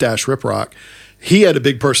in Dash Rip Rock. He had a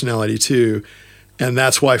big personality too, and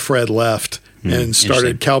that's why Fred left and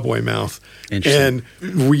started Cowboy Mouth. Interesting.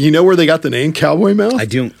 And you know where they got the name Cowboy Mouth? I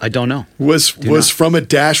don't know. Was from a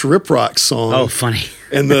Dash Rip Rock song. Oh, funny.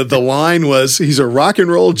 And the line was, he's a rock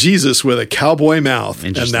and roll Jesus with a cowboy mouth.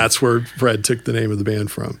 And that's where Fred took the name of the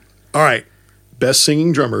band from. All right. Best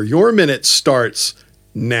singing drummer. Your minute starts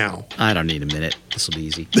now. I don't need a minute. This will be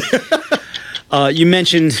easy. You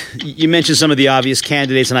mentioned some of the obvious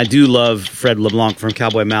candidates, and I do love Fred LeBlanc from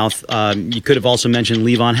Cowboy Mouth. You could have also mentioned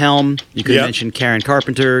Levon Helm. You could have mentioned Karen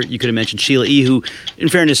Carpenter. You could have mentioned Sheila E., who, in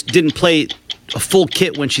fairness, didn't play a full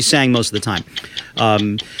kit when she sang most of the time.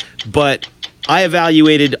 But I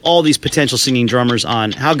evaluated all these potential singing drummers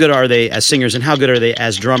on how good are they as singers and how good are they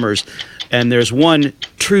as drummers. And there's one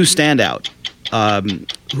true standout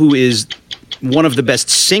who is one of the best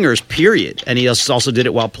singers, period. And he also did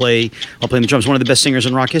it while playing the drums. One of the best singers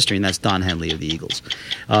in rock history, and that's Don Henley of the Eagles.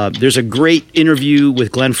 There's a great interview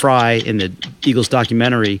with Glenn Frey in the Eagles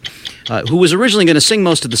documentary, who was originally going to sing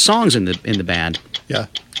most of the songs in the band. Yeah.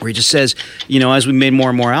 Where he just says, as we made more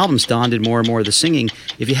and more albums, Don did more and more of the singing.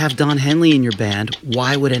 If you have Don Henley in your band,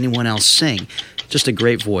 why would anyone else sing? Just a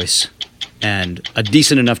great voice and a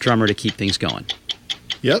decent enough drummer to keep things going.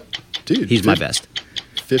 Yep. Dude. He's my best.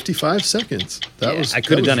 55 seconds. I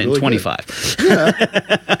could have done it in 25.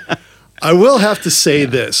 Yeah. I will have to say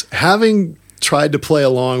this. Having tried to play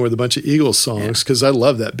along with a bunch of Eagles songs, because I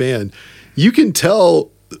love that band, you can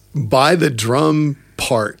tell by the drum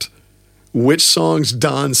part which songs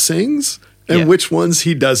Don sings and which ones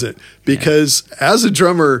he doesn't. Because as a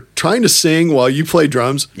drummer, trying to sing while you play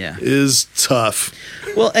drums is tough.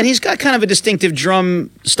 Well, and he's got kind of a distinctive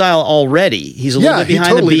drum style already. He's a little bit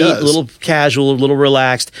behind the beat, a little casual, a little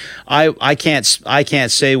relaxed. I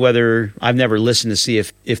can't say whether I've never listened to see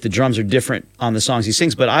if the drums are different on the songs he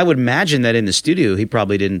sings, but I would imagine that in the studio he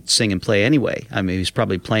probably didn't sing and play anyway. I mean, he's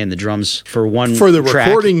probably playing the drums for the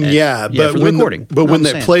recording, but when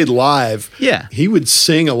they played live, he would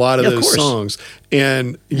sing a lot of those songs,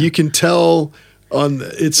 and you can tell on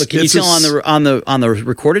the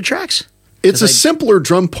recorded tracks. It's a simpler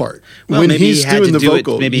drum part when he's doing the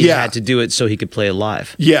vocal. Maybe he had to do it so he could play it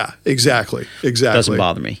live. Yeah, exactly. Doesn't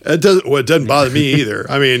bother me. It doesn't bother me either.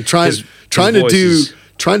 I mean, trying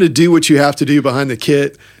to do what you have to do behind the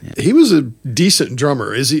kit. Yeah. He was a decent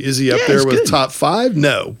drummer. Is he up there with top 5?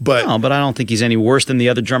 No, but I don't think he's any worse than the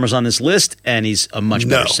other drummers on this list, and he's a much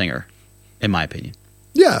better singer, in my opinion.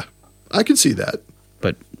 Yeah, I can see that.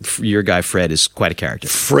 But your guy Fred is quite a character.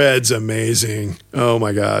 Fred's amazing. Oh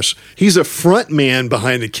my gosh. He's a front man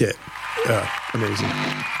behind the kit. Amazing.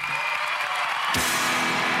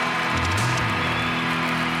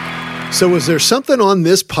 So was there something on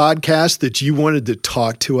this podcast that you wanted to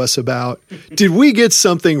talk to us about? Did we get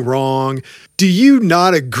something wrong? Do you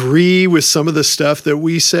not agree with some of the stuff that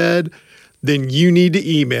we said? Then you need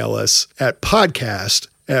to email us at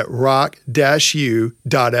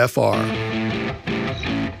podcast@rock-u.fr.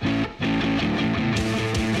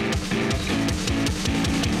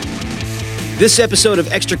 This episode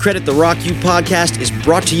of Extra Credit, the Rock U podcast, is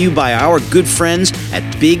brought to you by our good friends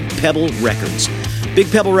at Big Pebble Records.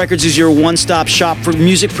 Big Pebble Records is your one-stop shop for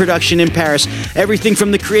music production in Paris. Everything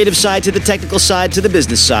from the creative side to the technical side to the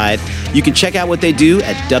business side. You can check out what they do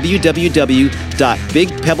at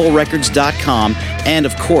www.bigpebblerecords.com. And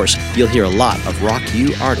of course, you'll hear a lot of Rock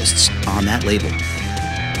U artists on that label.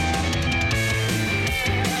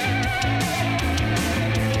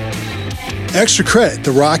 Extra Credit,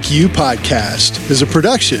 the Rock U podcast, is a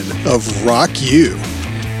production of Rock U.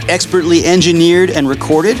 Expertly engineered and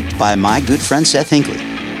recorded by my good friend Seth Hinckley.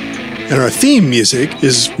 And our theme music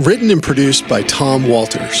is written and produced by Tom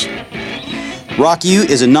Walters. Rock U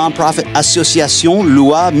is a nonprofit Association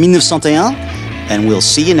Loi 1901, and we'll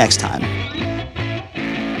see you next time.